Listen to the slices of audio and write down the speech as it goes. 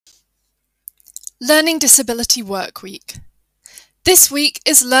Learning Disability Work Week. This week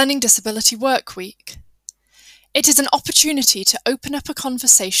is Learning Disability Work Week. It is an opportunity to open up a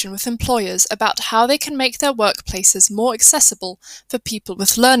conversation with employers about how they can make their workplaces more accessible for people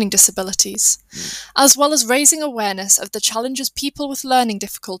with learning disabilities, as well as raising awareness of the challenges people with learning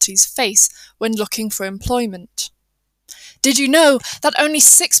difficulties face when looking for employment. Did you know that only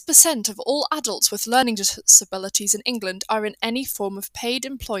 6% of all adults with learning disabilities in England are in any form of paid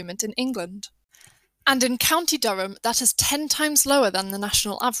employment in England? And in County Durham, that is 10 times lower than the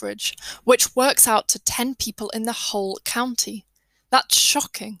national average, which works out to 10 people in the whole county. That's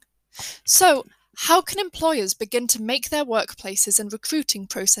shocking. So, how can employers begin to make their workplaces and recruiting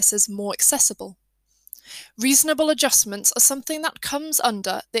processes more accessible? Reasonable adjustments are something that comes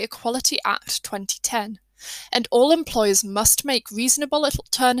under the Equality Act 2010, and all employers must make reasonable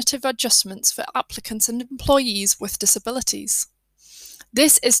alternative adjustments for applicants and employees with disabilities.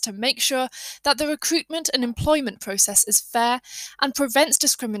 This is to make sure that the recruitment and employment process is fair and prevents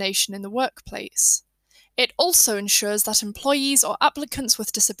discrimination in the workplace. It also ensures that employees or applicants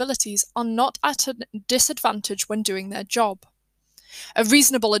with disabilities are not at a disadvantage when doing their job. A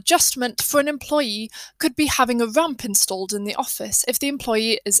reasonable adjustment for an employee could be having a ramp installed in the office if the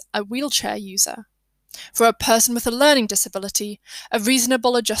employee is a wheelchair user. For a person with a learning disability, a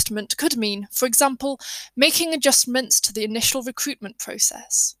reasonable adjustment could mean, for example, making adjustments to the initial recruitment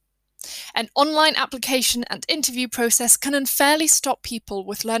process. An online application and interview process can unfairly stop people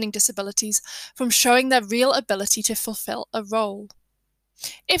with learning disabilities from showing their real ability to fulfill a role.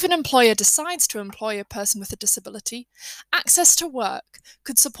 If an employer decides to employ a person with a disability, access to work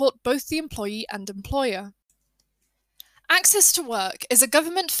could support both the employee and employer. Access to Work is a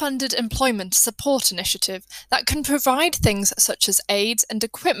government-funded employment support initiative that can provide things such as aids and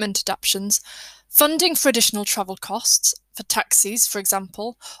equipment adaptations, funding for additional travel costs, for taxis, for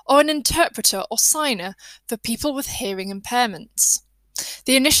example, or an interpreter or signer for people with hearing impairments.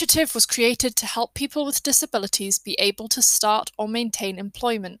 The initiative was created to help people with disabilities be able to start or maintain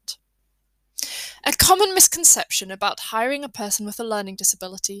employment. A common misconception about hiring a person with a learning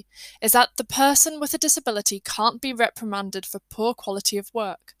disability is that the person with a disability can't be reprimanded for poor quality of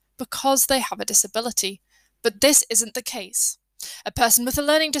work because they have a disability, but this isn't the case. A person with a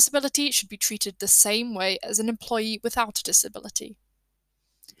learning disability should be treated the same way as an employee without a disability.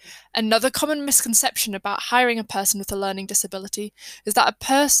 Another common misconception about hiring a person with a learning disability is that a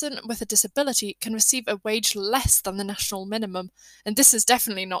person with a disability can receive a wage less than the national minimum, and this is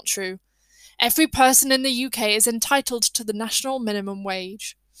definitely not true. Every person in the UK is entitled to the national minimum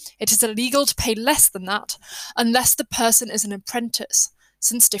wage. It is illegal to pay less than that unless the person is an apprentice,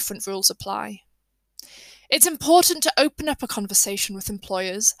 since different rules apply. It's important to open up a conversation with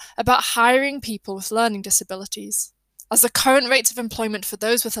employers about hiring people with learning disabilities, as the current rates of employment for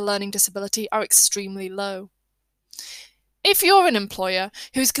those with a learning disability are extremely low. If you're an employer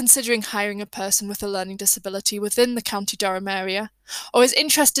who is considering hiring a person with a learning disability within the County Durham area, or is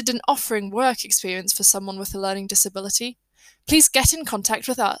interested in offering work experience for someone with a learning disability, please get in contact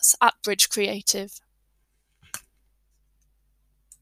with us at Bridge Creative.